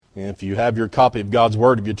And if you have your copy of God's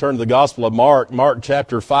Word, if you turn to the Gospel of Mark, Mark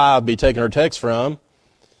chapter 5, be taking our text from.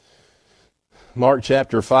 Mark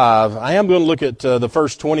chapter 5. I am going to look at the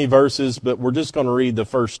first 20 verses, but we're just going to read the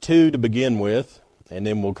first 2 to begin with, and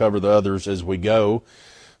then we'll cover the others as we go.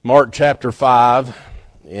 Mark chapter 5,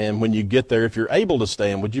 and when you get there, if you're able to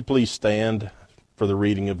stand, would you please stand for the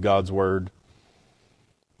reading of God's Word?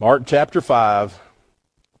 Mark chapter 5,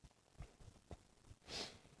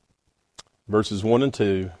 verses 1 and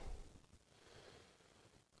 2.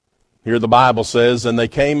 Here the Bible says, "And they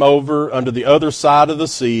came over unto the other side of the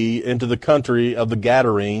sea into the country of the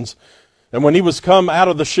Gadarenes. And when he was come out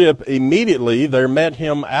of the ship, immediately there met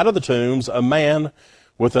him out of the tombs a man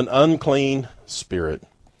with an unclean spirit."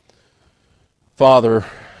 Father,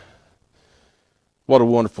 what a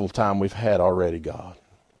wonderful time we've had already, God.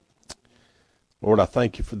 Lord, I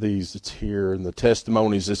thank you for these that's here and the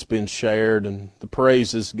testimonies that's been shared and the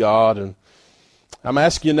praises, God. And I'm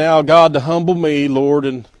asking you now, God, to humble me, Lord,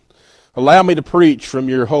 and allow me to preach from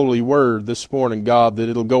your holy word this morning, God, that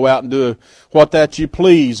it'll go out and do what that you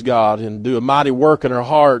please, God, and do a mighty work in our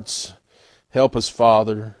hearts. Help us,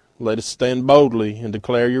 Father. Let us stand boldly and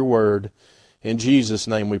declare your word. In Jesus'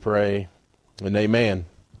 name we pray, and amen.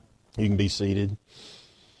 You can be seated.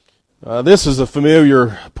 This is a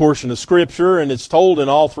familiar portion of Scripture, and it's told in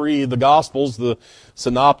all three of the Gospels. The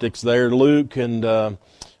synoptics there, Luke and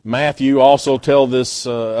Matthew, also tell this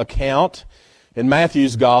account. In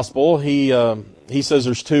Matthew's Gospel, he says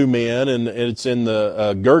there's two men, and it's in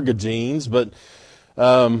the Gergesenes, but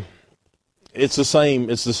it's the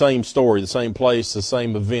same story, the same place, the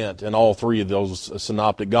same event in all three of those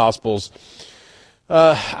synoptic Gospels.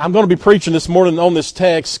 I'm going to be preaching this morning on this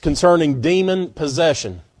text concerning demon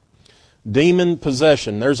possession. Demon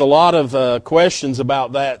possession. There's a lot of questions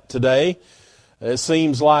about that today. It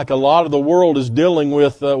seems like a lot of the world is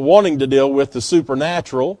wanting to deal with the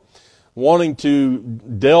supernatural, wanting to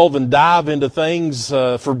delve and dive into things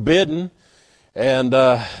forbidden, and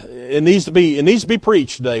it needs to be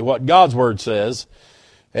preached today, what God's Word says.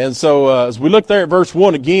 And so as we look there at verse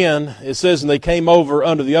 1 again, it says, "And they came over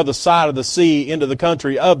unto the other side of the sea into the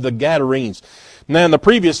country of the Gadarenes." Now in the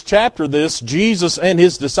previous chapter of this, Jesus and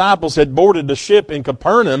his disciples had boarded a ship in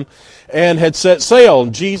Capernaum and had set sail.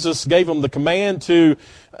 And Jesus gave them the command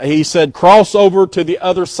he said, cross over to the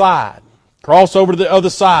other side. Cross over to the other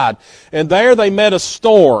side. And there they met a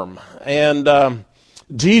storm. And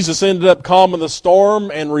Jesus ended up calming the storm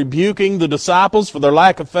and rebuking the disciples for their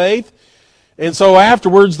lack of faith. And so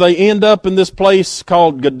afterwards they end up in this place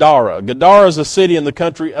called Gadara. Gadara is a city in the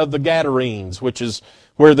country of the Gadarenes, which is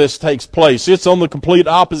where this takes place. It's on the complete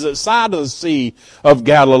opposite side of the Sea of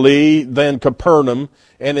Galilee than Capernaum,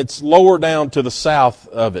 and it's lower down to the south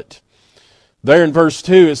of it. There in verse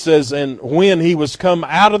 2 it says, "And when he was come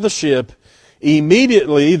out of the ship,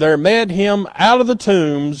 immediately there met him out of the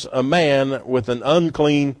tombs a man with an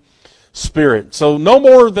unclean spirit." So no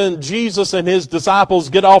more than Jesus and his disciples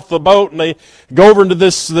get off the boat and they go over into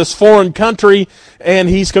this foreign country, and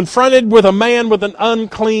he's confronted with a man with an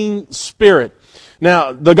unclean spirit.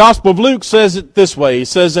 Now, the Gospel of Luke says it this way. He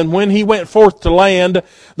says, "And when he went forth to land,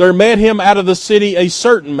 there met him out of the city a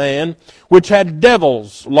certain man, which had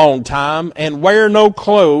devils long time, and wear no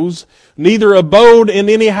clothes, neither abode in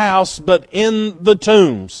any house, but in the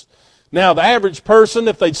tombs." Now, the average person,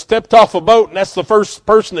 if they'd stepped off a boat and that's the first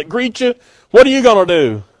person that greets you, what are you going to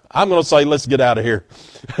do? I'm going to say, let's get out of here.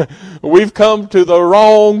 We've come to the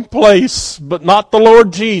wrong place, but not the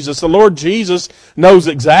Lord Jesus. The Lord Jesus knows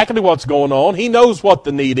exactly what's going on. He knows what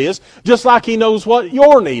the need is, just like He knows what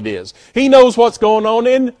your need is. He knows what's going on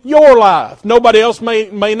in your life. Nobody else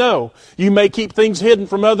may know. You may keep things hidden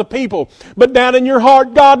from other people, but down in your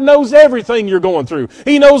heart, God knows everything you're going through.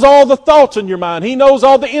 He knows all the thoughts in your mind. He knows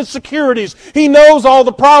all the insecurities. He knows all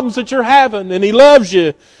the problems that you're having, and He loves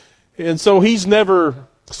you. And so He's never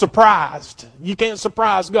surprised. You can't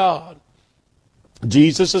surprise God.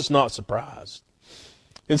 Jesus is not surprised.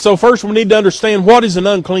 And so first we need to understand, what is an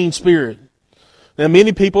unclean spirit? Now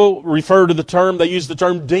many people refer to the term, they use the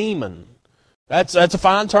term demon. That's a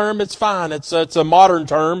fine term, it's fine. It's a modern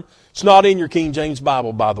term. It's not in your King James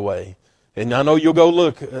Bible, by the way. And I know you'll go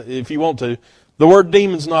look if you want to. The word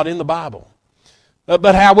demon's not in the Bible.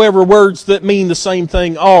 But however, words that mean the same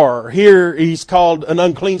thing are. Here he's called an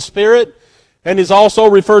unclean spirit, and is also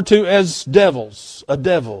referred to as devils, a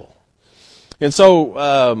devil. And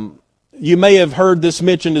so you may have heard this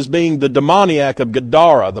mentioned as being the demoniac of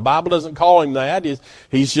Gadara. The Bible doesn't call him that.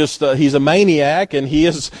 He's a maniac, and he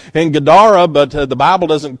is in Gadara, but the Bible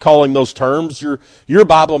doesn't call him those terms. Your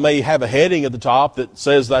Bible may have a heading at the top that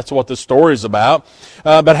says that's what the story is about.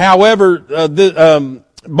 But however,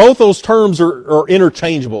 both those terms are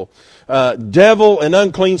interchangeable. Devil and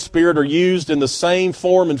unclean spirit are used in the same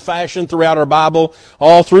form and fashion throughout our Bible,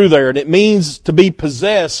 all through there. And it means to be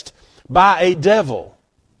possessed by a devil.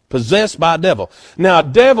 Possessed by a devil. Now, a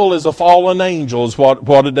devil is a fallen angel, is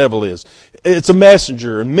what a devil is. It's a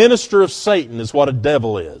messenger, a minister of Satan is what a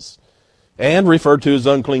devil is. And referred to as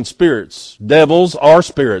unclean spirits. Devils are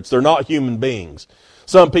spirits. They're not human beings.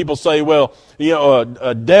 Some people say, well,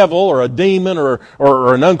 a devil or a demon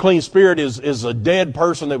or an unclean spirit is a dead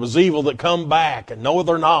person that was evil that come back. And no,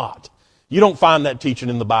 they're not. You don't find that teaching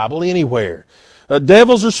in the Bible anywhere.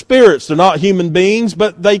 Devils are spirits. They're not human beings,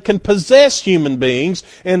 but they can possess human beings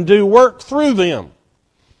and do work through them.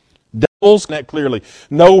 Devils, that clearly.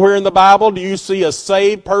 Nowhere in the Bible do you see a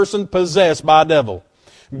saved person possessed by a devil.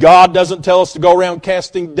 God doesn't tell us to go around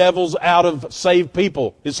casting devils out of saved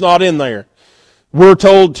people. It's not in there. We're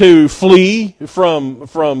told to flee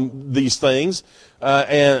from these things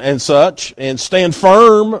and such, and stand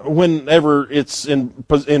firm whenever it's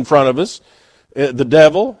in front of us. The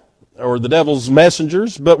devil or the devil's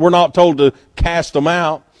messengers, but we're not told to cast them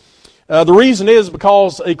out. The reason is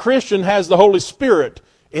because a Christian has the Holy Spirit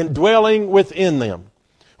indwelling within them.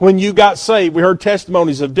 When you got saved, we heard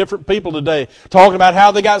testimonies of different people today talking about how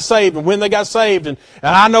they got saved and when they got saved. And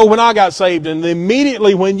I know when I got saved. And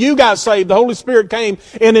immediately when you got saved, the Holy Spirit came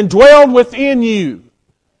and indwelled within you.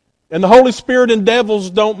 And the Holy Spirit and devils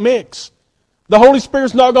don't mix. The Holy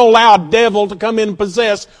Spirit's not going to allow a devil to come in and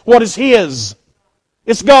possess what is His.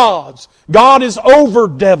 It's God's. God is over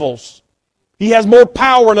devils. He has more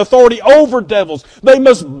power and authority over devils. They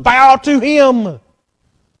must bow to Him.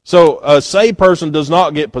 So a saved person does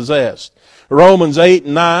not get possessed. Romans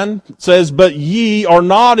 8:9 says, "But ye are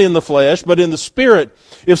not in the flesh, but in the Spirit,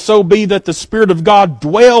 if so be that the Spirit of God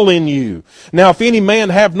dwell in you. Now if any man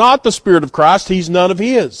have not the Spirit of Christ, he's none of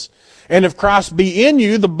His. And if Christ be in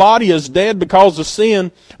you, the body is dead because of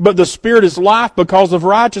sin, but the Spirit is life because of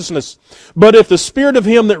righteousness. But if the Spirit of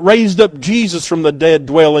Him that raised up Jesus from the dead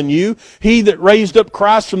dwell in you, He that raised up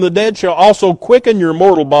Christ from the dead shall also quicken your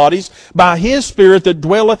mortal bodies by His Spirit that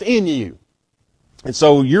dwelleth in you." And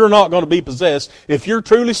so you're not going to be possessed. If you're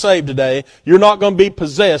truly saved today, you're not going to be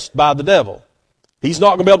possessed by the devil. He's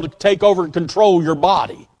not going to be able to take over and control your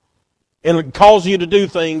body and cause you to do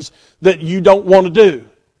things that you don't want to do.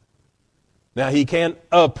 Now, he can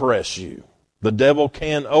oppress you. The devil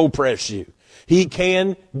can oppress you. He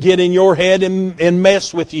can get in your head and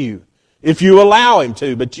mess with you if you allow him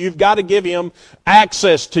to. But you've got to give him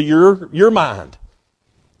access to your mind.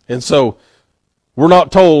 And so, we're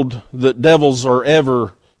not told that devils are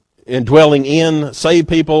ever indwelling in saved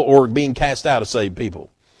people or being cast out of saved people.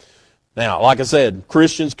 Now, like I said,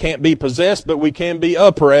 Christians can't be possessed, but we can be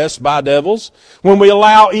oppressed by devils when we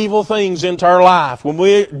allow evil things into our life, when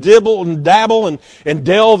we dibble and dabble and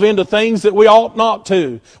delve into things that we ought not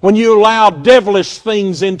to, when you allow devilish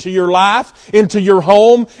things into your life, into your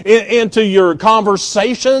home, into your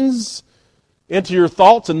conversations, into your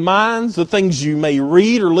thoughts and minds, the things you may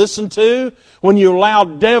read or listen to, when you allow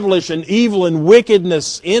devilish and evil and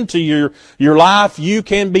wickedness into your life, you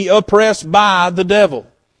can be oppressed by the devil.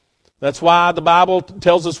 That's why the Bible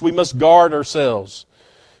tells us we must guard ourselves.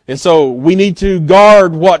 And so we need to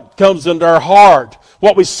guard what comes into our heart,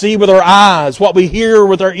 what we see with our eyes, what we hear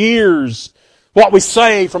with our ears, what we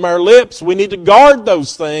say from our lips. We need to guard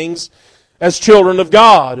those things as children of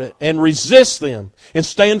God and resist them and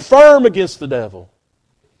stand firm against the devil.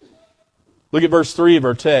 Look at verse 3 of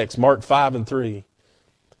our text, Mark 5:3.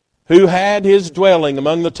 "Who had his dwelling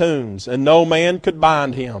among the tombs, and no man could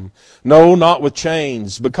bind him, no, not with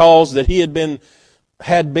chains, because that he had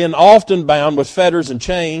been often bound with fetters and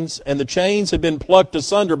chains, and the chains had been plucked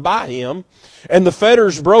asunder by him, and the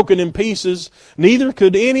fetters broken in pieces, neither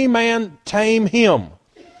could any man tame him."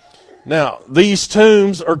 Now, these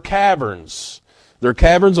tombs are caverns. They're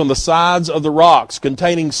caverns on the sides of the rocks,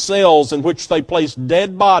 containing cells in which they placed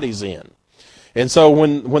dead bodies in. And so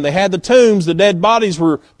when they had the tombs, the dead bodies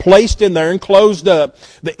were placed in there and closed up.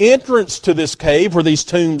 The entrance to this cave where these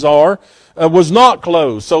tombs are was not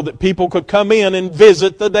closed so that people could come in and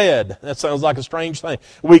visit the dead. That sounds like a strange thing.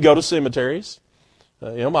 We go to cemeteries.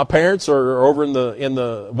 My parents are over in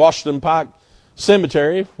the Washington Pike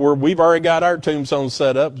Cemetery where we've already got our tombstone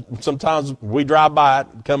set up. Sometimes we drive by it.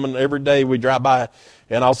 Coming every day we drive by it.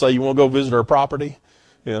 And I'll say, "You want to go visit our property?"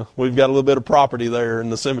 We've got a little bit of property there in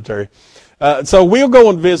the cemetery. So we'll go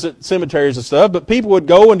and visit cemeteries and stuff, but people would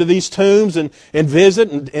go into these tombs and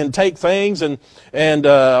visit and take things and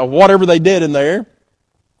whatever they did in there.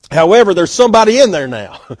 However, there's somebody in there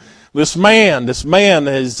now. This man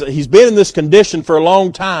he's been in this condition for a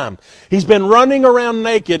long time. He's been running around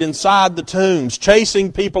naked inside the tombs,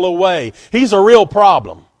 chasing people away. He's a real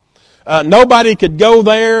problem. Nobody could go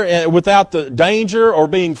there without the danger or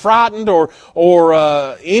being frightened or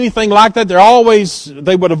anything like that.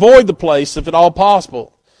 They would avoid the place if at all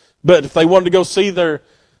possible. But if they wanted to go see the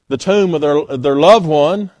tomb of their loved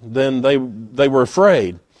one, then they were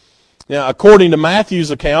afraid. Now, according to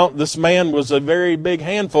Matthew's account, this man was a very big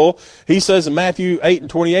handful. He says in Matthew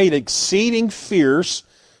 8:28, exceeding fierce,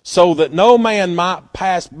 so that no man might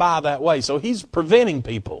pass by that way. So he's preventing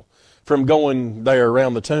people from going there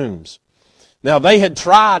around the tombs. Now, they had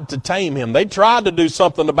tried to tame him. They tried to do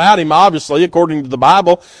something about him, obviously, according to the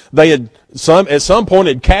Bible. They had at some point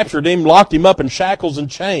had captured him, locked him up in shackles and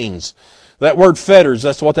chains. That word fetters,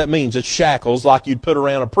 that's what that means. It's shackles, like you'd put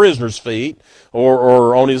around a prisoner's feet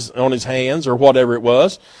or on his hands or whatever it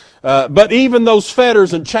was. But even those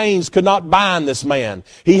fetters and chains could not bind this man.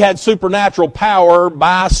 He had supernatural power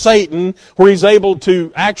by Satan where he's able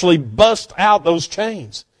to actually bust out those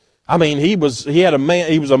chains. I mean, he was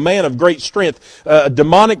a man of great strength.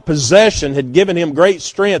 Demonic possession had given him great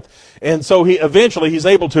strength. And so he's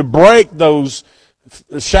able to break those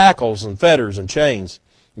shackles and fetters and chains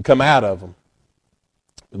and come out of them.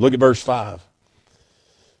 Look at verse 5.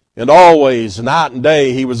 And always, night and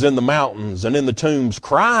day, he was in the mountains and in the tombs,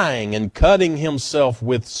 crying and cutting himself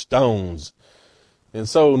with stones. And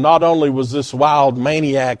so not only was this wild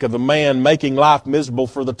maniac of a man making life miserable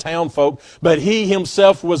for the townfolk, but he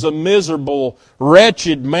himself was a miserable,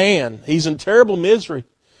 wretched man. He's in terrible misery.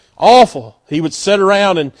 Awful. He would sit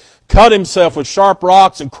around and cut himself with sharp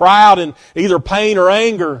rocks and cry out in either pain or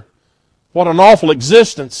anger. What an awful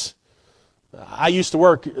existence. I used to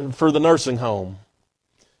work for the nursing home.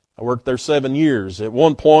 I worked there 7 years. At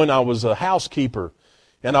one point, I was a housekeeper,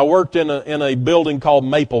 and I worked in a building called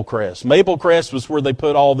Maple Crest. Maple Crest was where they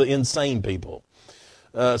put all the insane people.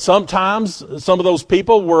 Sometimes some of those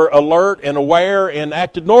people were alert and aware and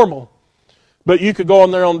acted normal. But you could go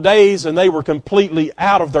in there on days and they were completely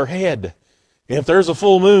out of their head. If there's a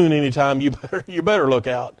full moon anytime, you better look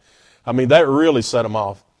out. I mean, that really set them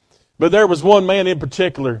off. But there was one man in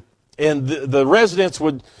particular, and the residents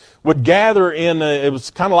would gather it was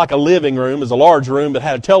kind of like a living room. It was a large room that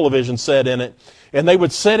had a television set in it. And they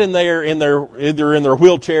would sit in there either in their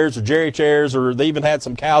wheelchairs or jerry chairs, or they even had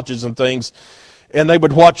some couches and things. And they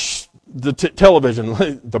would watch the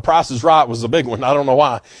television. The Price is Right was the big one. I don't know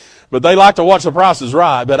why. But they like to watch The Price is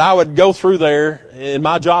Right. But I would go through there. In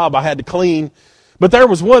my job, I had to clean. But there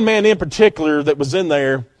was one man in particular that was in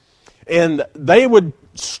there. And they would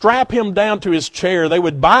strap him down to his chair. They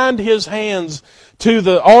would bind his hands to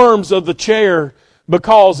the arms of the chair,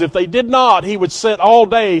 because if they did not, he would sit all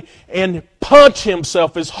day and punch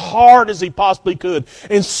himself as hard as he possibly could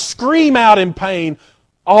and scream out in pain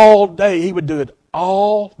all day. He would do it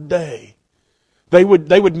all day. They would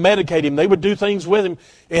medicate him. They would do things with him,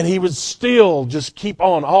 and he would still just keep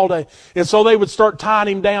on all day. And so they would start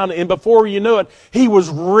tying him down, and before you knew it, he was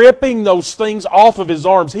ripping those things off of his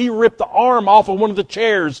arms. He ripped the arm off of one of the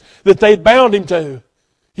chairs that they'd bound him to.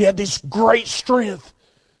 He had this great strength.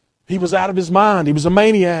 He was out of his mind. He was a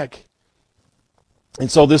maniac.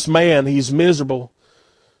 And so this man, he's miserable.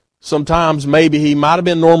 Sometimes maybe he might have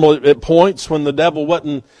been normal at points when the devil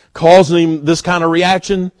wasn't causing him this kind of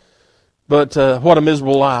reaction. But what a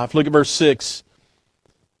miserable life. Look at verse 6.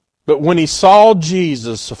 But when he saw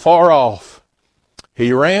Jesus afar off,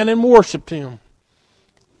 he ran and worshiped him.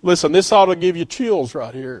 Listen, this ought to give you chills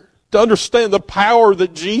right here. To understand the power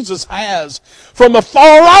that Jesus has. From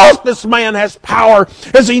afar off, this man has power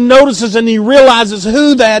as he notices and he realizes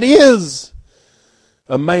who that is.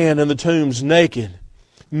 A man in the tombs, naked,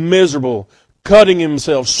 miserable, cutting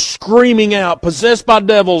himself, screaming out, possessed by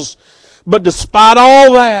devils. But despite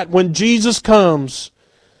all that, when Jesus comes,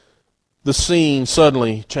 the scene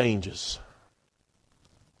suddenly changes.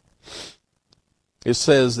 It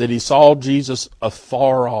says that he saw Jesus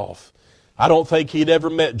afar off. I don't think he'd ever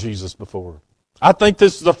met Jesus before. I think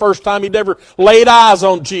this is the first time he'd ever laid eyes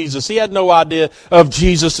on Jesus. He had no idea of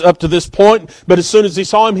Jesus up to this point, but as soon as he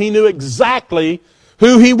saw him, he knew exactly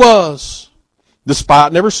who he was,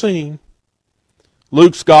 despite never seeing him.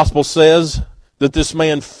 Luke's gospel says that this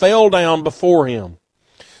man fell down before him.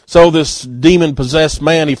 So this demon-possessed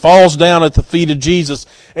man, he falls down at the feet of Jesus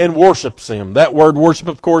and worships him. That word worship,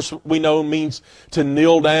 of course, we know means to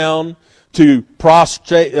kneel down, to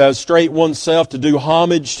prostrate oneself, to do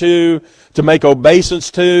homage to make obeisance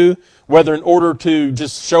to, whether in order to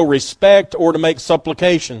just show respect or to make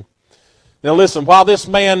supplication. Now listen, while this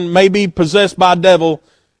man may be possessed by a devil,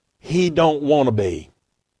 he don't want to be.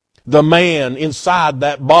 The man inside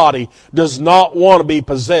that body does not want to be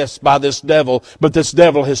possessed by this devil, but this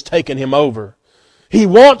devil has taken him over. He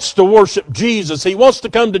wants to worship Jesus. He wants to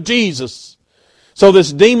come to Jesus. So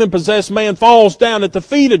this demon-possessed man falls down at the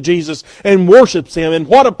feet of Jesus and worships him. And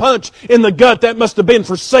what a punch in the gut that must have been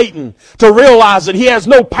for Satan to realize that he has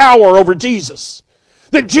no power over Jesus.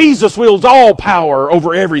 That Jesus wields all power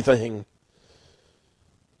over everything.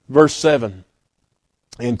 Verse 7.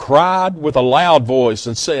 And cried with a loud voice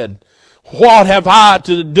and said, What have I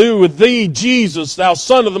to do with thee, Jesus, thou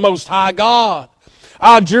Son of the Most High God?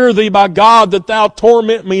 I adjure thee by God that thou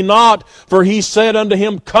torment me not. For he said unto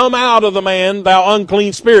him, Come out of the man, thou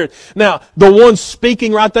unclean spirit. Now, the one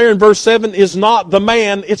speaking right there in verse 7 is not the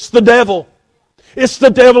man, it's the devil. It's the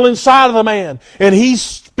devil inside of the man. And he's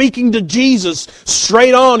speaking to Jesus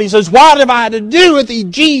straight on. He says, What have I to do with thee,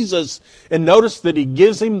 Jesus? And notice that he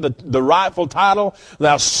gives him the rightful title,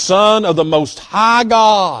 Thou Son of the Most High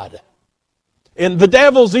God. And the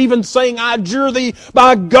devil's even saying, I adjure thee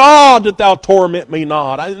by God that thou torment me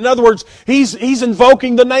not. In other words, he's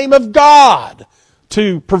invoking the name of God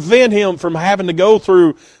to prevent him from having to go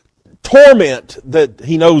through torment that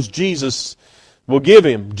he knows Jesus will give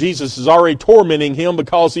him. Jesus is already tormenting him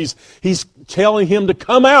because he's telling him to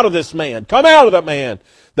come out of this man. Come out of that man,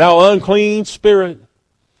 thou unclean spirit.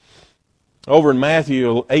 Over in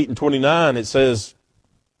Matthew 8:29 it says,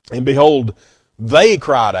 And behold, they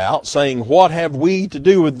cried out, saying, What have we to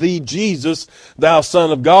do with thee, Jesus, thou Son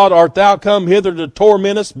of God? Art thou come hither to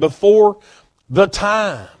torment us before the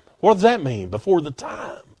time? What does that mean, before the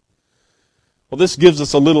time? Well, this gives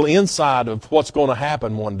us a little insight of what's going to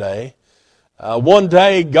happen one day. One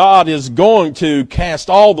day, God is going to cast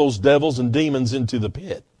all those devils and demons into the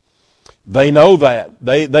pit. They know that.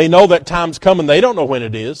 They know that time's coming. They don't know when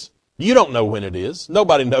it is. You don't know when it is.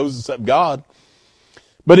 Nobody knows except God.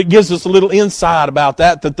 But it gives us a little insight about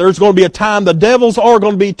that there's going to be a time the devils are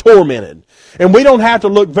going to be tormented. And we don't have to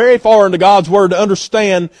look very far into God's Word to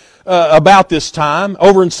understand about this time.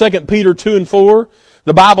 Over in 2 Peter 2 and 4,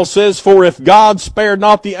 the Bible says, For if God spared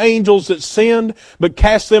not the angels that sinned, but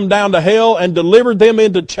cast them down to hell and delivered them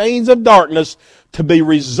into chains of darkness to be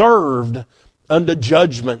reserved unto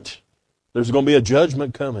judgment. There's going to be a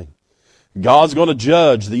judgment coming. God's going to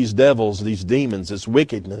judge these devils, these demons, this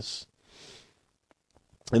wickedness.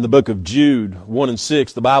 In the book of Jude 1 and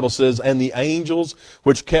 6, the Bible says, And the angels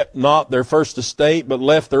which kept not their first estate, but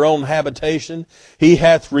left their own habitation, he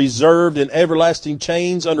hath reserved in everlasting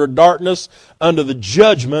chains under darkness, under the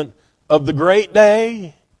judgment of the great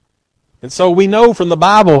day. And so we know from the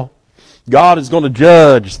Bible, God is going to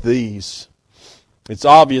judge these. It's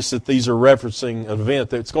obvious that these are referencing an event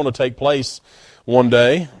that's going to take place one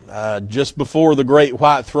day, just before the great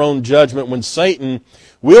white throne judgment, when Satan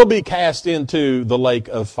will be cast into the lake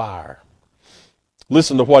of fire.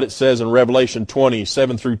 Listen to what it says in Revelation 20,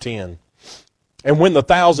 7 through 10. And when the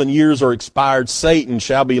 1,000 years are expired, Satan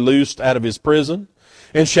shall be loosed out of his prison,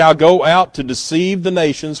 and shall go out to deceive the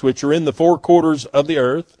nations which are in the four quarters of the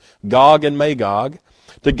earth, Gog and Magog,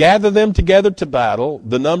 to gather them together to battle,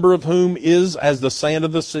 the number of whom is as the sand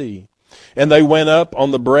of the sea. And they went up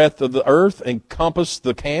on the breadth of the earth and compassed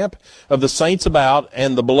the camp of the saints about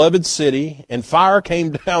and the beloved city. And fire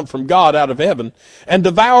came down from God out of heaven and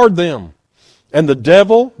devoured them. And the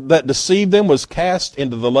devil that deceived them was cast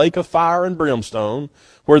into the lake of fire and brimstone,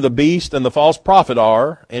 where the beast and the false prophet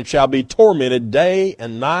are, and shall be tormented day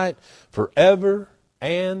and night forever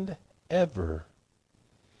and ever.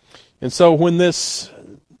 And so when this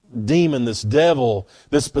demon, this devil,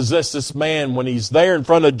 this possessed this man, when he's there in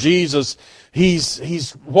front of Jesus,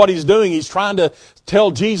 he's what he's doing, he's trying to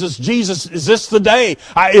tell Jesus, is this the day?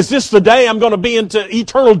 Is this the day I'm going to be into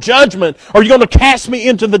eternal judgment? Or are you going to cast me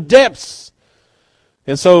into the depths?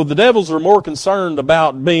 And so the devils are more concerned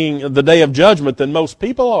about being the day of judgment than most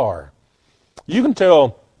people are. You can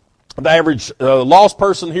tell the average lost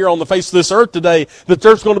person here on the face of this earth today that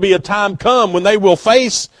there's going to be a time come when they will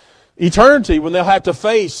face eternity, when they'll have to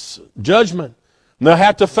face judgment. And they'll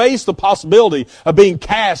have to face the possibility of being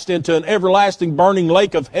cast into an everlasting burning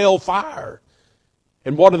lake of hell fire.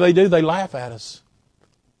 And what do? They laugh at us.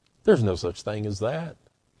 There's no such thing as that.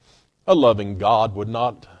 A loving God would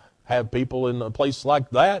not have people in a place like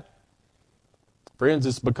that. Friends,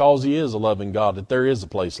 it's because He is a loving God that there is a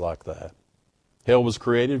place like that. Hell was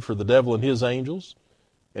created for the devil and his angels.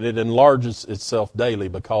 And it enlarges itself daily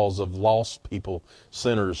because of lost people,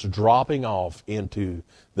 sinners, dropping off into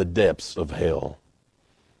the depths of hell.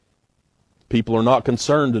 People are not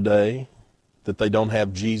concerned today that they don't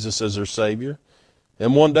have Jesus as their Savior.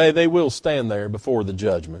 And one day they will stand there before the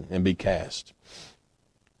judgment and be cast.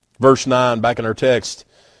 Verse 9, back in our text.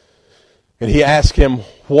 And he asked him,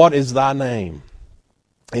 what is thy name?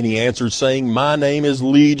 And he answered, saying, my name is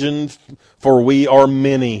Legion, for we are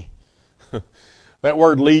many. That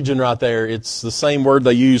word legion right there, it's the same word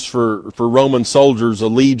they use for Roman soldiers. A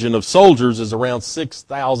legion of soldiers is around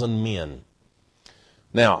 6,000 men.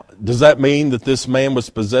 Now, does that mean that this man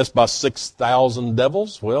was possessed by 6,000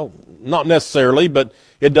 devils? Well, not necessarily, but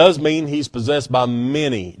it does mean he's possessed by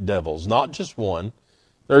many devils, not just one.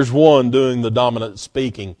 There's one doing the dominant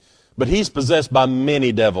speaking, but he's possessed by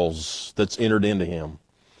many devils that's entered into him.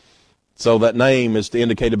 So that name is to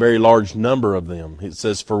indicate a very large number of them. It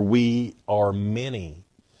says, for we are many.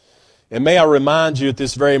 And may I remind you at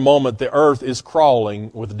this very moment, the earth is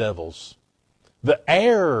crawling with devils. The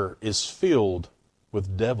air is filled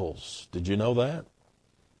with devils. Did you know that?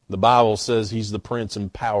 The Bible says he's the prince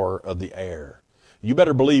and power of the air. You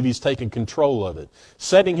better believe he's taking control of it.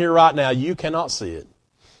 Sitting here right now, you cannot see it.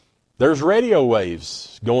 There's radio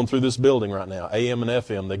waves going through this building right now, AM and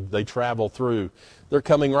FM. They travel through. They're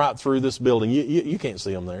coming right through this building. You can't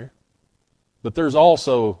see them there. But there's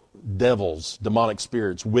also devils, demonic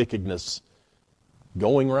spirits, wickedness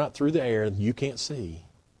going right through the air you can't see.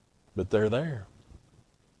 But they're there.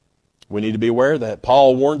 We need to be aware of that.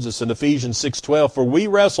 Paul warns us in Ephesians 6:12, for we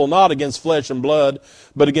wrestle not against flesh and blood,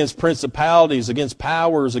 but against principalities, against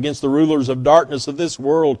powers, against the rulers of darkness of this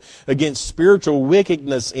world, against spiritual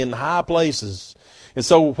wickedness in high places. And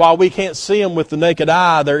so while we can't see them with the naked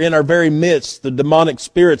eye, they're in our very midst, the demonic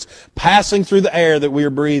spirits passing through the air that we are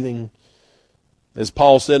breathing. As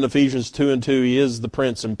Paul said in Ephesians 2:2, he is the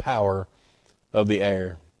prince and power of the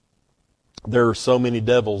air. There are so many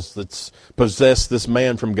devils that possess this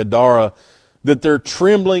man from Gadara that they're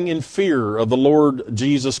trembling in fear of the Lord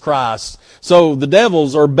Jesus Christ. So the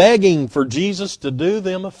devils are begging for Jesus to do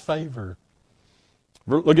them a favor.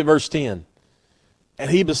 Look at verse 10. And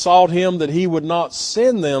he besought him that he would not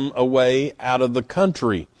send them away out of the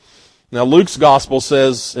country. Now Luke's gospel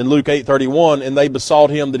says in Luke 8:31, and they besought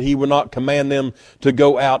him that he would not command them to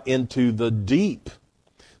go out into the deep.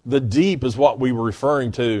 The deep is what we were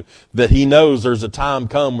referring to, that he knows there's a time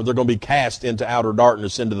come when they're going to be cast into outer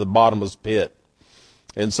darkness, into the bottomless pit.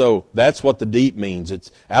 And so that's what the deep means. It's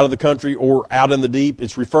out of the country or out in the deep.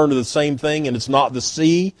 It's referring to the same thing, and it's not the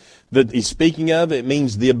sea that he's speaking of. It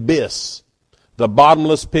means the abyss, the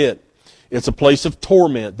bottomless pit. It's a place of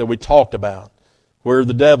torment that we talked about, where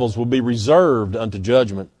the devils will be reserved unto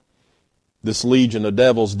judgment. This legion of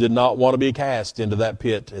devils did not want to be cast into that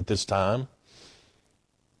pit at this time.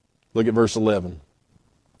 Look at verse 11.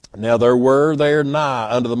 Now there were there nigh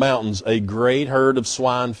unto the mountains a great herd of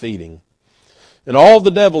swine feeding. And all the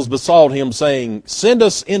devils besought him, saying, send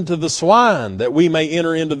us into the swine, that we may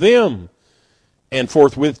enter into them. And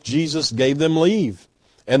forthwith Jesus gave them leave.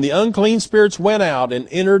 And the unclean spirits went out and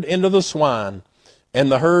entered into the swine. And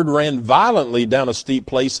the herd ran violently down a steep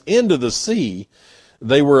place into the sea.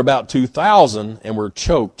 They were about 2,000 and were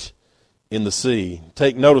choked in the sea.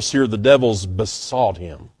 Take notice here, the devils besought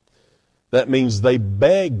him. That means they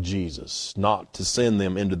begged Jesus not to send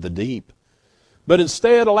them into the deep, but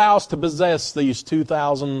instead allow us to possess these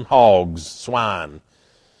 2,000 hogs, swine.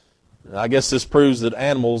 I guess this proves that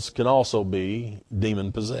animals can also be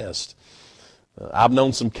demon-possessed. I've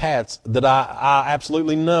known some cats that I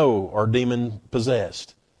absolutely know are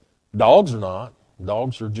demon-possessed. Dogs are not.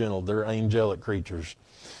 Dogs are gentle. They're angelic creatures.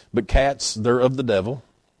 But cats, they're of the devil.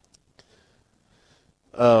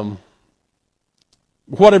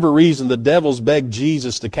 Whatever reason, the devils beg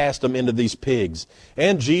Jesus to cast them into these pigs.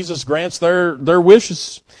 And Jesus grants their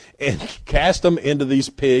wishes and cast them into these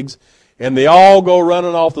pigs. And they all go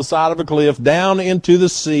running off the side of a cliff down into the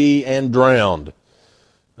sea and drowned.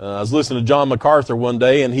 I was listening to John MacArthur one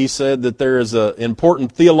day, and he said that there is an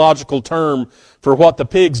important theological term for what the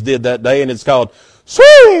pigs did that day, and it's called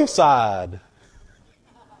suicide.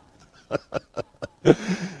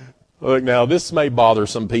 Look, now, this may bother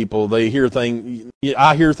some people. I hear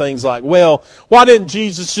things like, well, why didn't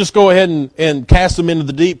Jesus just go ahead and cast them into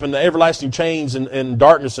the deep and the everlasting chains and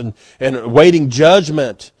darkness and waiting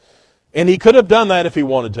judgment? And he could have done that if he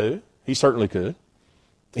wanted to. He certainly could.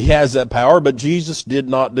 He has that power, but Jesus did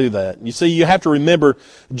not do that. You see, you have to remember,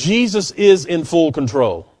 Jesus is in full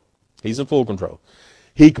control. He's in full control.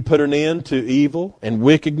 He could put an end to evil and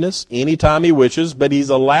wickedness anytime he wishes, but he's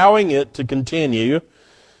allowing it to continue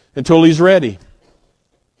until he's ready.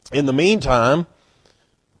 In the meantime,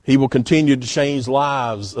 he will continue to change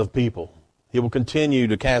lives of people. He will continue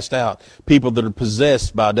to cast out people that are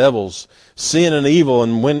possessed by devils, sin and evil,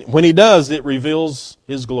 and when he does, it reveals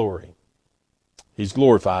his glory. He's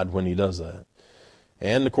glorified when he does that.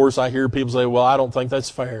 And, of course, I hear people say, well, I don't think that's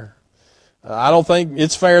fair. I don't think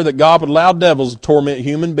it's fair that God would allow devils to torment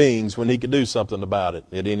human beings when he could do something about it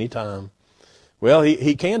at any time. Well,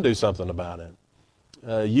 he can do something about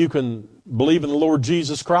it. You can believe in the Lord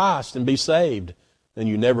Jesus Christ and be saved, and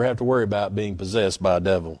you never have to worry about being possessed by a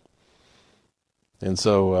devil. And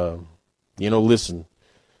so, listen,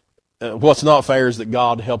 what's not fair is that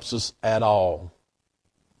God helps us at all.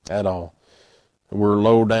 At all. We're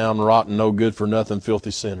low down, rotten, no good for nothing,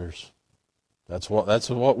 filthy sinners. That's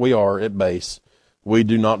what we are at base. We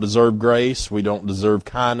do not deserve grace. We don't deserve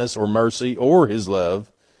kindness or mercy or his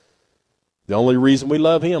love. The only reason we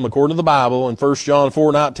love him, according to the Bible, in 1 John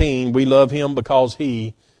 4:19, we love him because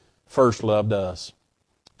he first loved us.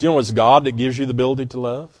 Do you know it's God that gives you the ability to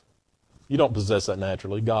love? You don't possess that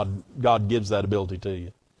naturally. God gives that ability to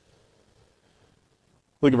you.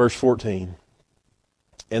 Look at verse 14.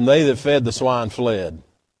 And they that fed the swine fled,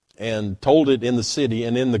 and told it in the city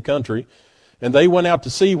and in the country. And they went out to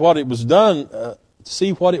see what it was done,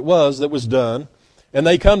 that was done. And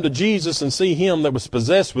they come to Jesus and see him that was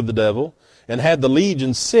possessed with the devil, and had the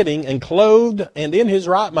legion sitting and clothed and in his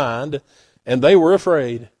right mind, and they were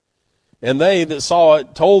afraid. And they that saw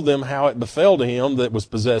it told them how it befell to him that was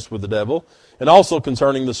possessed with the devil, and also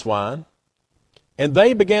concerning the swine. And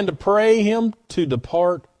they began to pray him to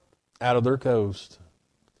depart out of their coast.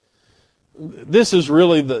 This is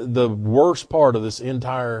really the worst part of this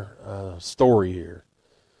entire story here.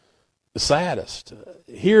 The saddest.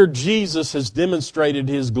 Here Jesus has demonstrated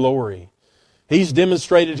his glory. He's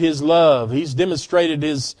demonstrated his love. He's demonstrated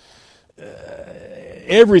his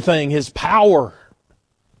everything, his power,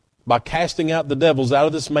 by casting out the devils out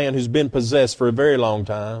of this man who's been possessed for a very long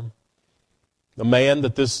time. The man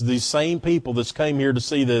that these same people that came here to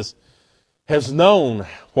see this has known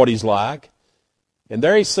what he's like. And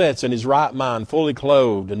there he sits in his right mind, fully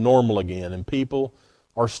clothed and normal again. And people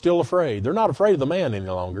are still afraid. They're not afraid of the man any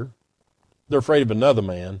longer. They're afraid of another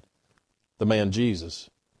man, the man Jesus.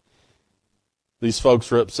 These folks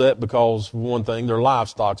are upset because, for one thing, their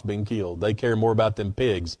livestock's being killed. They care more about them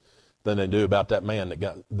pigs than they do about that man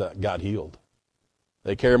that got healed.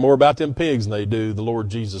 They care more about them pigs than they do the Lord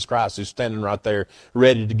Jesus Christ, who's standing right there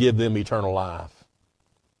ready to give them eternal life.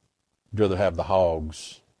 I'd rather have the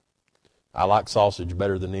hogs. I like sausage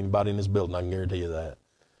better than anybody in this building, I can guarantee you that.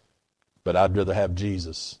 But I'd rather have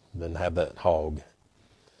Jesus than have that hog.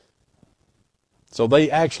 So they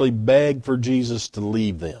actually begged for Jesus to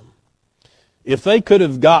leave them. If they could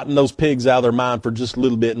have gotten those pigs out of their mind for just a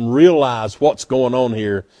little bit and realized what's going on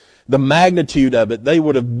here, the magnitude of it, they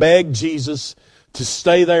would have begged Jesus to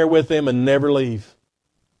stay there with them and never leave.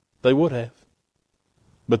 They would have.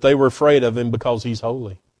 But they were afraid of him because he's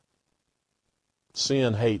holy.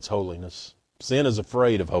 Sin hates holiness. Sin is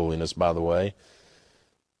afraid of holiness, by the way.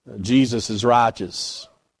 Jesus is righteous.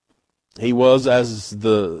 He was, as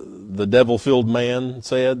the devil-filled man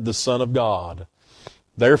said, the Son of God.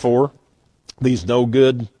 Therefore, these no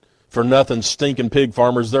good for nothing stinking pig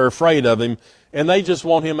farmers, they're afraid of him, and they just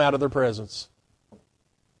want him out of their presence.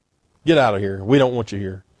 Get out of here. We don't want you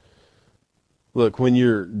here. Look, when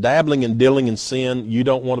you're dabbling and dealing in sin, you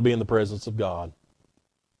don't want to be in the presence of God.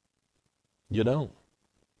 You don't.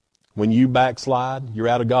 When you backslide, you're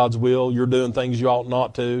out of God's will, you're doing things you ought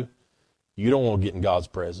not to, you don't want to get in God's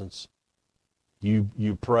presence.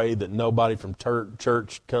 You pray that nobody from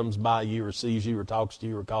church comes by you or sees you or talks to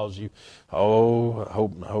you or calls you. Oh, I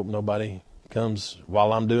hope nobody comes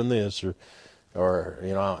while I'm doing this or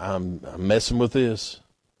I'm messing with this.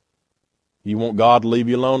 You want God to leave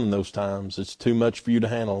you alone in those times. It's too much for you to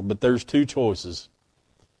handle. But there's two choices.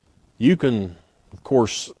 You can, of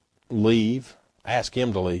course, leave, ask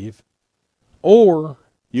him to leave, or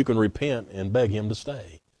you can repent and beg him to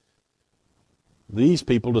stay. These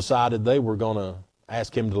people decided they were going to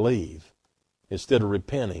ask him to leave instead of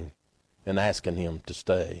repenting and asking him to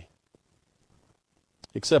stay.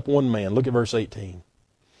 Except one man. Look at verse 18.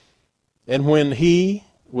 And when he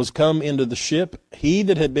was come into the ship, he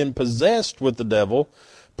that had been possessed with the devil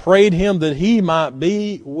prayed him that he might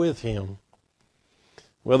be with him.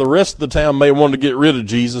 Well, the rest of the town may want to get rid of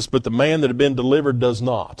Jesus, but the man that had been delivered does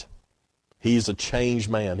not. He's a changed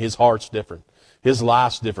man. His heart's different. His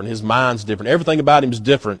life's different. His mind's different. Everything about him is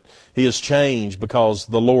different. He has changed because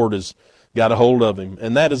the Lord has got a hold of him.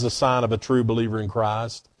 And that is a sign of a true believer in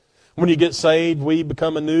Christ. When you get saved, we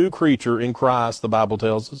become a new creature in Christ, the Bible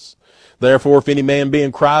tells us. Therefore, if any man be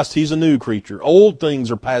in Christ, he's a new creature. Old things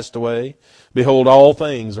are passed away. Behold, all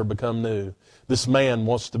things are become new. This man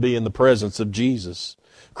wants to be in the presence of Jesus.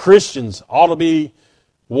 Christians ought to be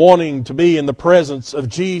wanting to be in the presence of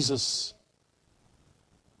Jesus.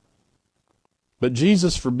 But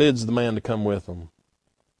Jesus forbids the man to come with him.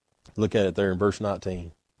 Look at it there in verse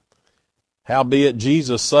 19. Howbeit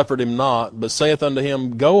Jesus suffered him not, but saith unto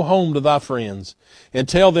him, Go home to thy friends, and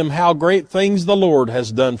tell them how great things the Lord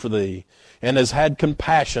has done for thee, and has had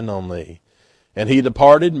compassion on thee. And he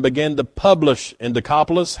departed and began to publish in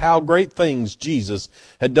Decapolis how great things Jesus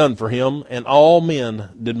had done for him, and all men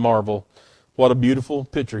did marvel. What a beautiful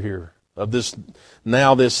picture here of this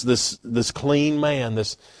clean man,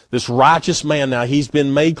 this righteous man. Now he's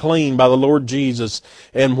been made clean by the Lord Jesus.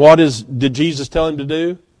 And did Jesus tell him to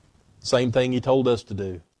do? Same thing he told us to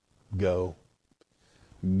do. Go.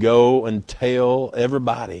 Go and tell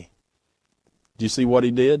everybody. Do you see what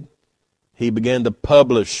he did? He began to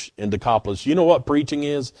publish in Decapolis. You know what preaching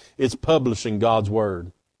is? It's publishing God's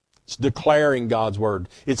Word. It's declaring God's Word.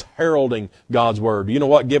 It's heralding God's Word. You know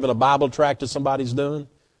what giving a Bible tract to somebody's doing?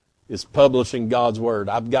 It's publishing God's Word.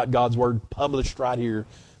 I've got God's Word published right here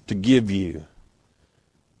to give you.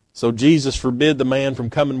 So Jesus forbid the man from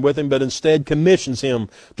coming with him, but instead commissions him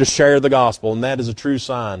to share the gospel. And that is a true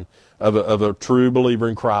sign of a true believer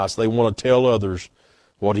in Christ. They want to tell others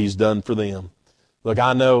what he's done for them. Look,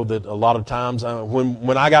 I know that a lot of times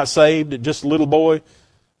when I got saved, just a little boy,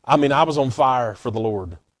 I was on fire for the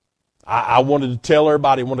Lord. I wanted to tell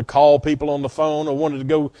everybody. I wanted to call people on the phone. I wanted to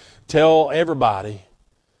go tell everybody.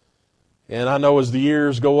 And I know as the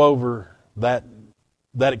years go over, that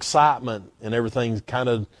excitement and everything kind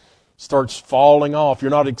of starts falling off.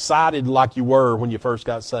 You're not excited like you were when you first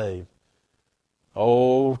got saved.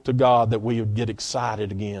 Oh, to God that we would get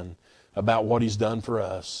excited again about what he's done for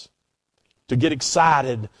us. To get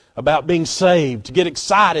excited about being saved. To get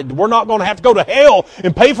excited. We're not going to have to go to hell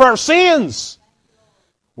and pay for our sins.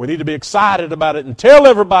 We need to be excited about it and tell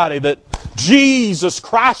everybody that Jesus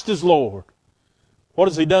Christ is Lord. What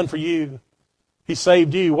has he done for you? He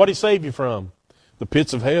saved you. What did he save you from? The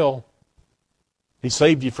pits of hell. He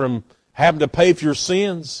saved you from having to pay for your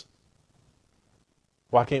sins.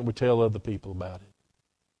 Why can't we tell other people about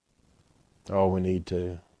it? Oh, we need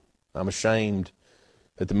to. I'm ashamed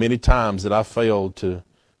at the many times that I've failed to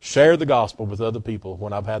share the gospel with other people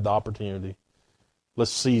when I've had the opportunity.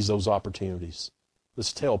 Let's seize those opportunities.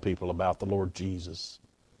 Let's tell people about the Lord Jesus.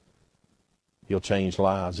 He'll change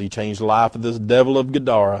lives. He changed the life of this devil of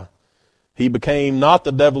Gadara. He became not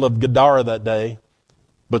the devil of Gadara that day,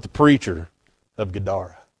 but the preacher of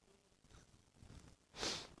Gadara.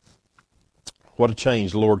 What a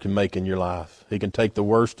change the Lord can make in your life. He can take the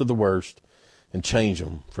worst of the worst and change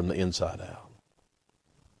them from the inside out.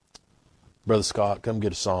 Brother Scott, come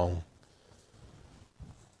get a song.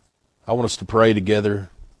 I want us to pray together.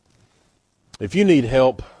 If you need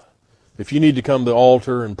help, if you need to come to the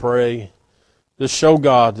altar and pray, just show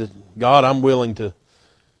God that, God, I'm willing to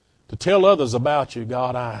tell others about you.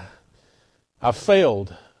 God, I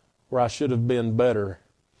failed where I should have been better.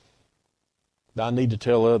 I need to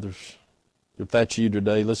tell others. If that's you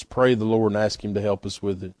today, let's pray the Lord and ask him to help us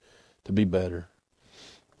with it to be better.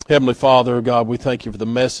 Heavenly Father, God, we thank you for the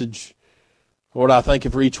message. Lord, I thank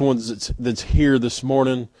you for each one that's here this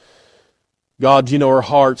morning. God, you know our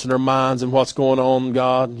hearts and our minds and what's going on,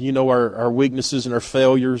 God. You know our weaknesses and our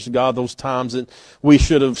failures. God, those times that we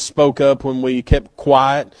should have spoke up when we kept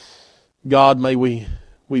quiet. God, may we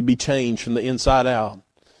be changed from the inside out.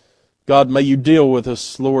 God, may you deal with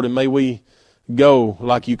us, Lord, and may we go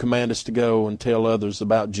like you command us to go and tell others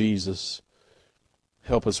about Jesus.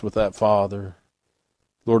 Help us with that, Father.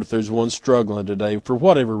 Lord, if there's one struggling today, for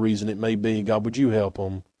whatever reason it may be, God, would you help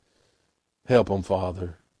them? Help them,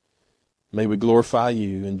 Father. May we glorify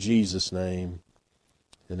you in Jesus' name,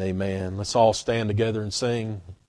 and amen. Let's all stand together and sing.